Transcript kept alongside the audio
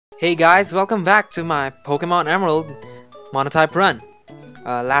Hey guys, welcome back to my Pokemon Emerald Monotype run.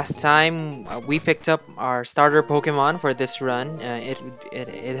 Last time we picked up our starter Pokemon for this run.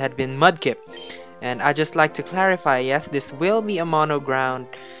 It had been Mudkip, and I just like to clarify. Yes, this will be a mono-ground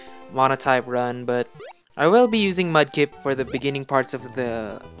Monotype run, but I will be using Mudkip for the beginning parts of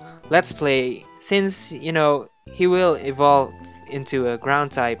the Let's Play, since he will evolve into a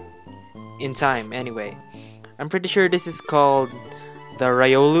ground type in time. Anyway, I'm pretty sure this is called the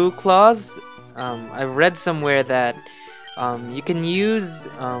Riolu clause. I've read somewhere that you can use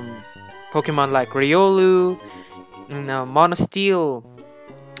Pokemon like Riolu in a Monosteel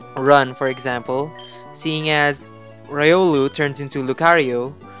run, for example, seeing as Riolu turns into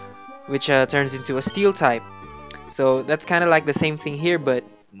Lucario, which turns into a Steel type. So that's kind of like the same thing here, but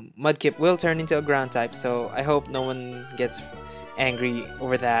Mudkip will turn into a ground type, so I hope no one gets angry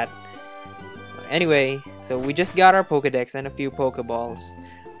over that. Anyway, so we just got our Pokedex and a few Pokeballs.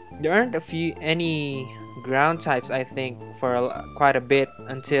 There aren't any ground types, I think, for quite a bit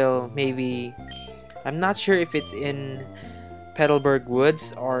until maybe, I'm not sure if it's in Petalburg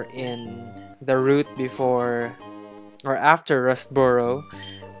Woods or in the route before or after Rustboro,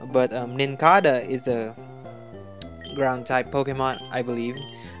 but Nincada is a ground type Pokemon, I believe.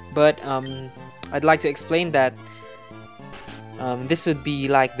 But I'd like to explain that this would be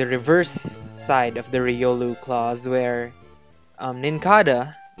like the reverse side of the Riolu clause, where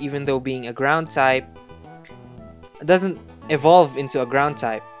Nincada, even though being a ground type, doesn't evolve into a ground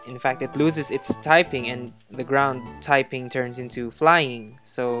type. In fact, it loses its typing and the ground typing turns into flying.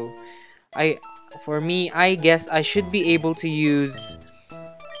 So for me, I guess I should be able to use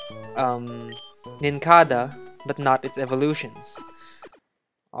Nincada, but not its evolutions.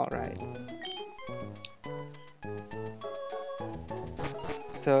 Alright.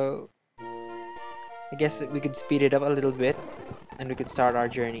 So I guess we could speed it up a little bit and we could start our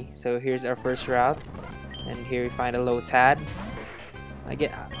journey. So here's our first route, and here we find a Lotad.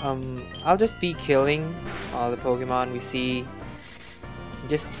 I'll just be killing all the Pokemon we see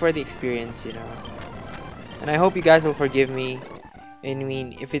just for the experience, And I hope you guys will forgive me. I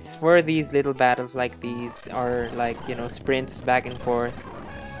mean, if it's for these little battles like these, or like, sprints back and forth,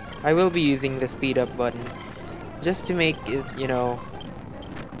 I will be using the speed up button just to make it,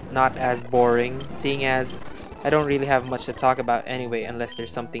 not as boring, seeing as I don't really have much to talk about anyway unless there's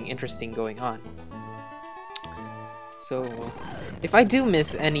something interesting going on. So, if I do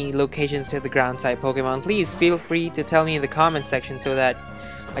miss any locations to the ground type Pokemon, please feel free to tell me in the comment section so that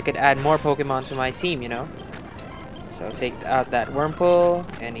I could add more Pokemon to my team, So take out that Wurmple,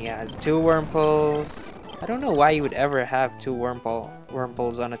 and he has 2 Wurmples. I don't know why you would ever have 2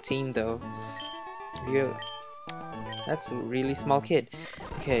 Wurmples on a team though. That's a really small kid.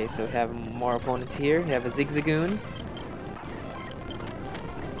 Okay, so we have more opponents here. We have a Zigzagoon.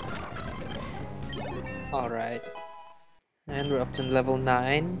 Alright. And we're up to level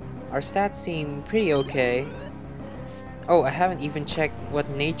 9. Our stats seem pretty okay. Oh, I haven't even checked what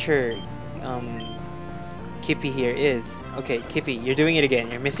nature Kippy here is. Okay, Kippy, you're doing it again.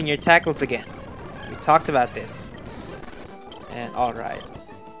 You're missing your tackles again. We talked about this. And alright.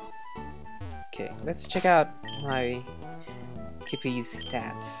 Okay, let's check out my Kippy's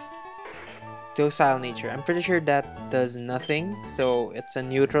stats. Docile nature. I'm pretty sure that does nothing, so it's a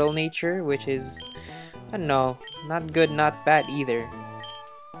neutral nature, which is, I don't know, not good, not bad either.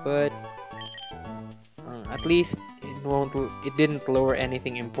 But at least it didn't lower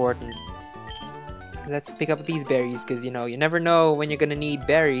anything important. Let's pick up these berries, because you never know when you're gonna need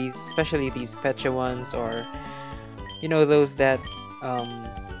berries, especially these Pecha ones, or those that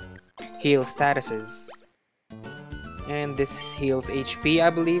heal statuses. And this heals HP, I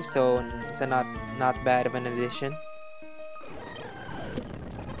believe, so it's a not bad of an addition.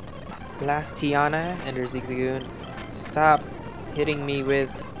 Last Tiana and her Zigzagoon. Stop hitting me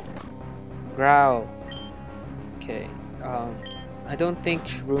with Growl. Okay, I don't think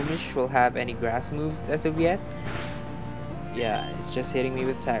Shroomish will have any grass moves as of yet. Yeah, it's just hitting me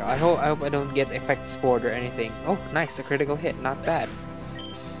with Tackle. I hope I don't get Effect Sport or anything. Oh, nice, a critical hit, not bad.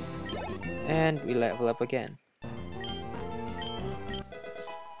 And we level up again.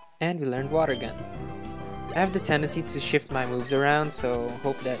 And we learned Water Gun. I have the tendency to shift my moves around, so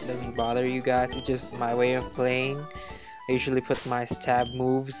hope that doesn't bother you guys. It's just my way of playing. I usually put my stab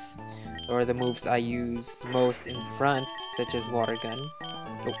moves, or the moves I use most, in front, such as Water Gun.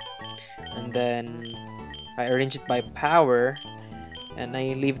 Oh. And then I arrange it by power, and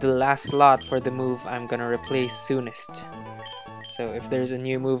I leave the last slot for the move I'm gonna replace soonest. So if there's a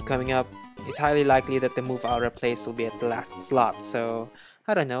new move coming up, it's highly likely that the move I'll replace will be at the last slot. So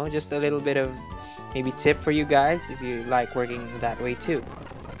I don't know, just a little bit of maybe tip for you guys if you like working that way too.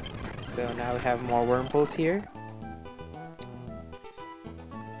 So now we have more Wurmples here.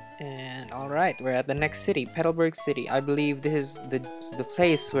 And alright, we're at the next city, Petalburg City. I believe this is the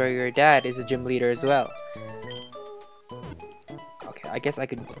place where your dad is a gym leader as well. Okay, I guess I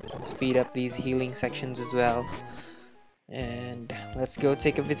could speed up these healing sections as well. And let's go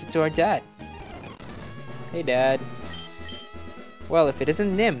take a visit to our dad. Hey, Dad. Well, if it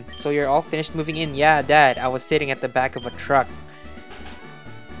isn't Nim, so you're all finished moving in. Yeah, Dad, I was sitting at the back of a truck.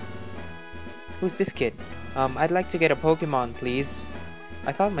 Who's this kid? I'd like to get a Pokemon, please.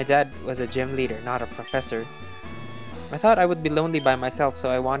 I thought my dad was a gym leader, not a professor. I thought I would be lonely by myself, so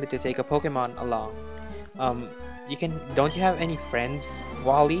I wanted to take a Pokemon along. Don't you have any friends,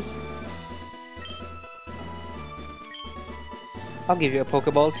 Wally? I'll give you a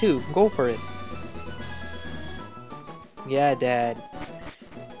Pokeball too. Go for it. Yeah, Dad.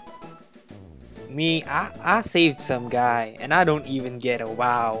 I saved some guy, and I don't even get a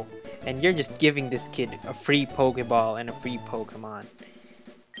wow. And you're just giving this kid a free Pokeball and a free Pokemon.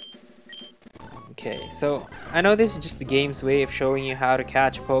 Okay, so I know this is just the game's way of showing you how to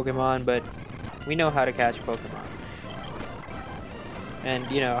catch a Pokemon, but we know how to catch a Pokemon. And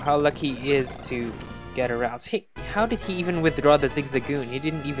you know how lucky he is to get a route. Hey, how did he even withdraw the Zigzagoon? He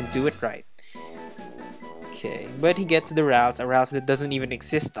didn't even do it right. Okay, but he gets the routes, a route that doesn't even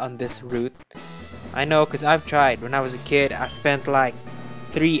exist on this route. I know, because I've tried. When I was a kid, I spent like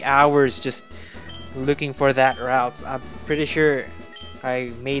 3 hours just looking for that route. I'm pretty sure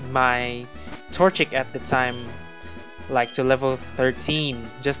I made my Torchic at the time like to level 13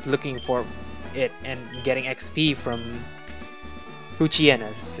 just looking for it and getting XP from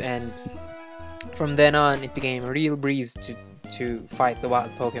Puchienas, and from then on it became a real breeze to fight the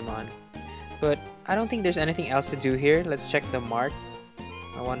wild Pokemon. But I don't think there's anything else to do here. Let's check the mart.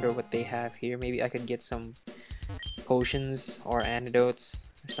 I wonder what they have here. Maybe I could get some potions or antidotes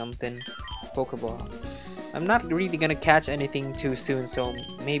or something. Pokeball. I'm not really gonna catch anything too soon, so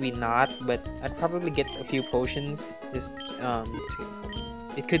maybe not, but I'd probably get a few potions. Just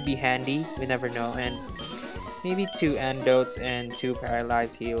it could be handy, we never know, and maybe 2 antidotes and 2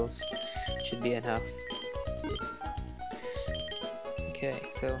 paralyzed heals should be enough. Okay,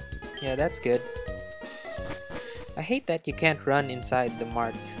 so yeah, that's good. I hate that you can't run inside the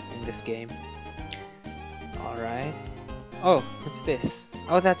marts in this game. Alright. Oh, what's this?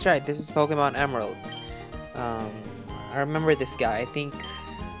 Oh, that's right, this is Pokemon Emerald. I remember this guy. I think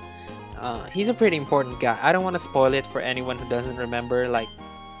he's a pretty important guy. I don't want to spoil it for anyone who doesn't remember like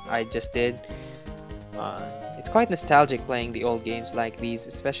I just did. It's quite nostalgic playing the old games like these,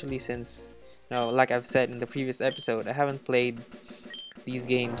 especially since, you know, like I've said in the previous episode, I haven't played these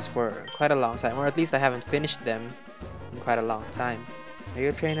games for quite a long time, or at least I haven't finished them in quite a long time. Are you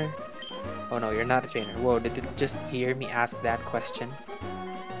a trainer? Oh no, you're not a trainer. Whoa, did it just hear me ask that question?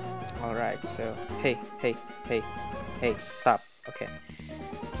 Alright, so hey, stop. Okay.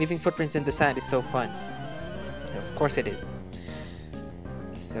 Leaving footprints in the sand is so fun. Of course it is.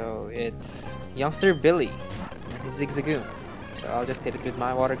 So it's youngster Billy and his Zigzagoon. So I'll just hit it with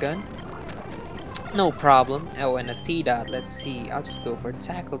my water gun. No problem. Oh, and a C-Dot. Let's see. I'll just go for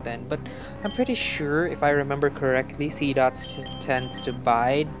tackle then. But I'm pretty sure, if I remember correctly, C-Dots tend to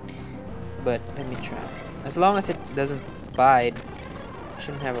bide. But let me try. As long as it doesn't bide, I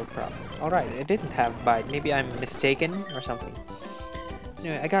shouldn't have a problem. Alright, it didn't have bite. Maybe I'm mistaken or something.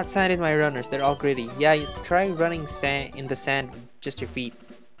 Anyway, I got sand in my runners. They're all gritty. Yeah, you try running in the sand with just your feet.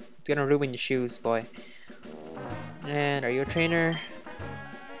 It's gonna ruin your shoes, boy. And are you a trainer?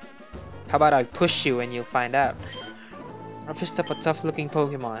 How about I push you and you'll find out. I fished up a tough looking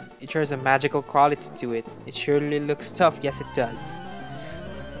Pokemon. It sure has a magical quality to it. It surely looks tough. Yes, it does.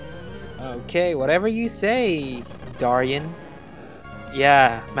 Okay, whatever you say, Darian.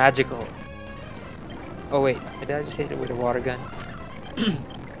 Yeah, magical. Oh wait, did I just hit it with a water gun?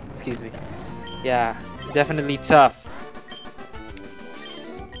 Excuse me. Yeah, definitely tough.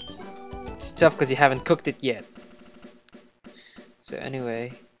 It's tough because you haven't cooked it yet. So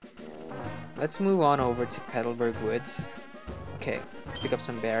anyway, let's move on over to Petalburg Woods. Okay, let's pick up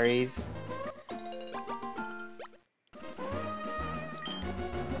some berries.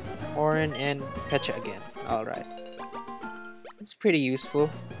 Orin and Pecha again. Alright. It's pretty useful.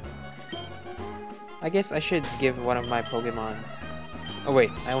 I guess I should give one of my Pokemon... Oh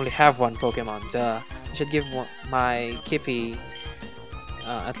wait, I only have one Pokemon, duh. I should give my Kippy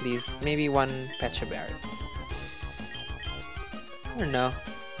at least maybe 1 Pecha Berry. I don't know.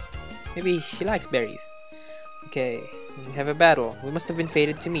 Maybe he likes berries. Okay, we have a battle. We must have been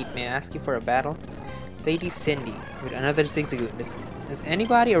fated to meet. May I ask you for a battle? Lady Cindy with another Zigzagoon. Does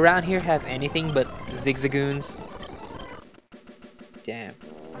anybody around here have anything but Zigzagoons? Damn.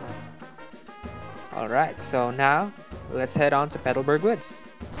 Alright, so now let's head on to Petalburg Woods.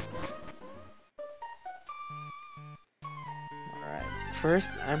 Alright,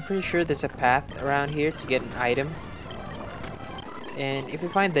 first, I'm pretty sure there's a path around here to get an item. And if we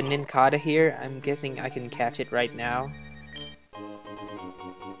find the Nincada here, I'm guessing I can catch it right now.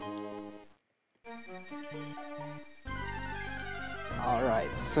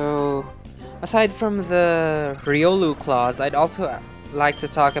 Alright, so aside from the Riolu clause, I'd also like to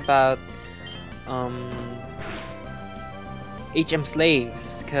talk about HM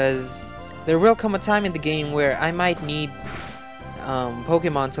slaves, because there will come a time in the game where I might need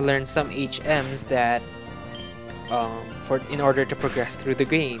Pokemon to learn some HMs that in order to progress through the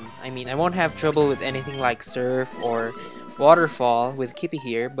game. I mean, I won't have trouble with anything like Surf or Waterfall with Kippy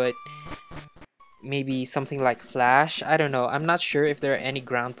here, but maybe something like Flash. I don't know. I'm not sure if there are any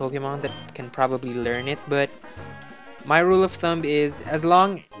ground Pokemon that can probably learn it, but my rule of thumb is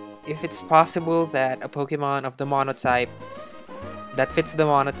if it's possible that a Pokemon of the Monotype that fits the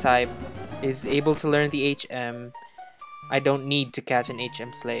Monotype is able to learn the HM, I don't need to catch an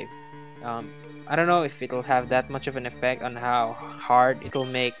HM slave. I don't know if it'll have that much of an effect on how hard it'll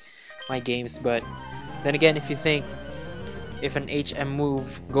make my games, but then again, if you think if an HM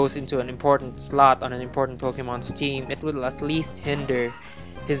move goes into an important slot on an important Pokemon's team, it will at least hinder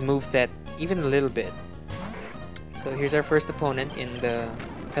his moveset even a little bit. So here's our first opponent in the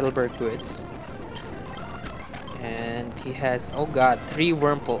Petalburg Woods. And he has, oh god, 3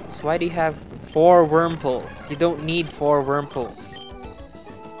 Wurmples. Why do you have 4 Wurmples? You don't need 4 Wurmples.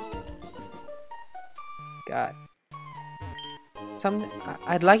 God.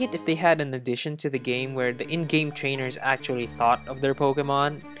 I'd like it if they had an addition to the game where the in-game trainers actually thought of their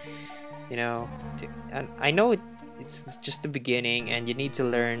Pokemon. You know, and I know it's just the beginning and you need to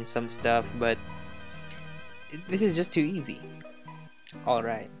learn some stuff, but this is just too easy.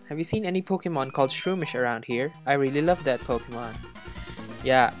 Alright, have you seen any Pokemon called Shroomish around here? I really love that Pokemon.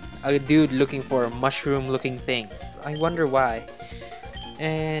 Yeah, a dude looking for mushroom-looking things. I wonder why.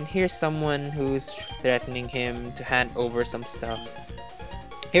 And here's someone who's threatening him to hand over some stuff.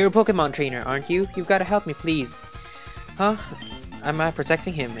 Hey, you're a Pokemon trainer, aren't you? You've got to help me, please. Huh? Am I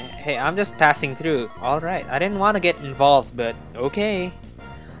protecting him? Hey, I'm just passing through. Alright, I didn't want to get involved, but okay.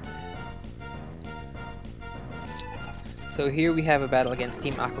 So here we have a battle against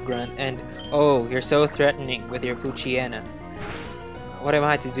Team Aquagrunt, and oh, you're so threatening with your Poochyena. What am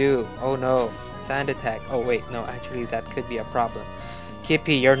I to do? Oh no, Sand Attack. Oh wait, no, actually that could be a problem.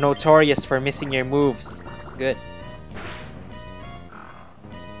 Kippy, you're notorious for missing your moves. Good.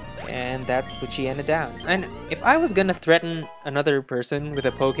 And that's Poochyena down. And if I was gonna threaten another person with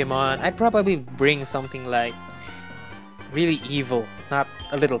a Pokemon, I'd probably bring something like really evil, not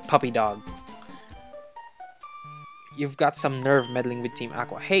a little puppy dog. You've got some nerve meddling with Team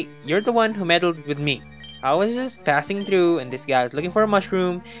Aqua. Hey, you're the one who meddled with me. I was just passing through and this guy was looking for a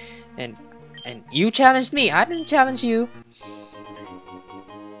mushroom and you challenged me. I didn't challenge you.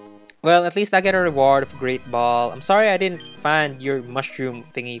 Well, at least I get a reward of Great Ball. I'm sorry I didn't find your mushroom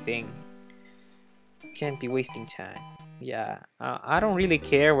thingy thing. Can't be wasting time. Yeah, I don't really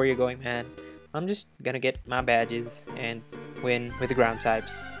care where you're going, man. I'm just gonna get my badges and win with the ground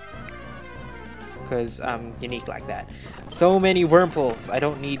types. Because I'm unique like that. So many Wurmples. I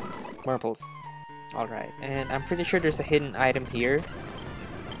don't need Wurmples. Alright, and I'm pretty sure there's a hidden item here.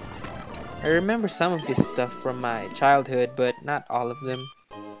 I remember some of this stuff from my childhood, but not all of them.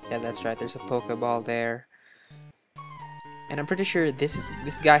 Yeah, that's right, there's a Pokeball there. And I'm pretty sure this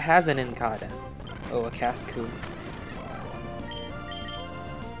guy has an Nincada. Oh, a Cascoon.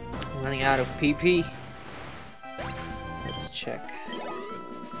 I'm running out of PP. Let's check.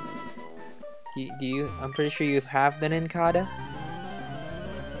 Do you? I'm pretty sure you have the Nincada.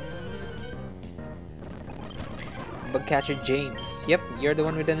 Bugcatcher James. Yep, you're the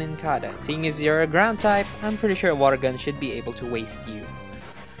one with the Nincada. Seeing as you're a ground type, I'm pretty sure a water gun should be able to waste you.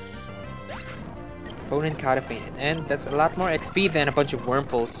 Phone Nincada fainted, and that's a lot more XP than a bunch of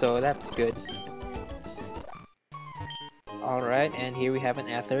Wurmples, so that's good. Alright, and here we have an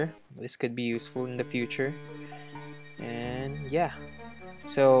Ether. This could be useful in the future. And yeah.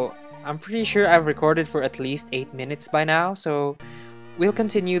 So I'm pretty sure I've recorded for at least 8 minutes by now, so we'll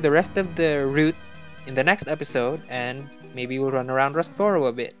continue the rest of the route in the next episode, and maybe we'll run around Rustboro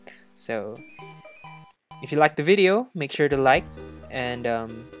a bit. So if you liked the video, make sure to like, and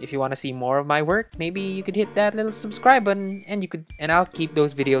if you want to see more of my work, maybe you could hit that little subscribe button, and I'll keep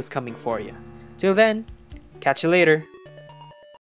those videos coming for you. Till then, catch you later.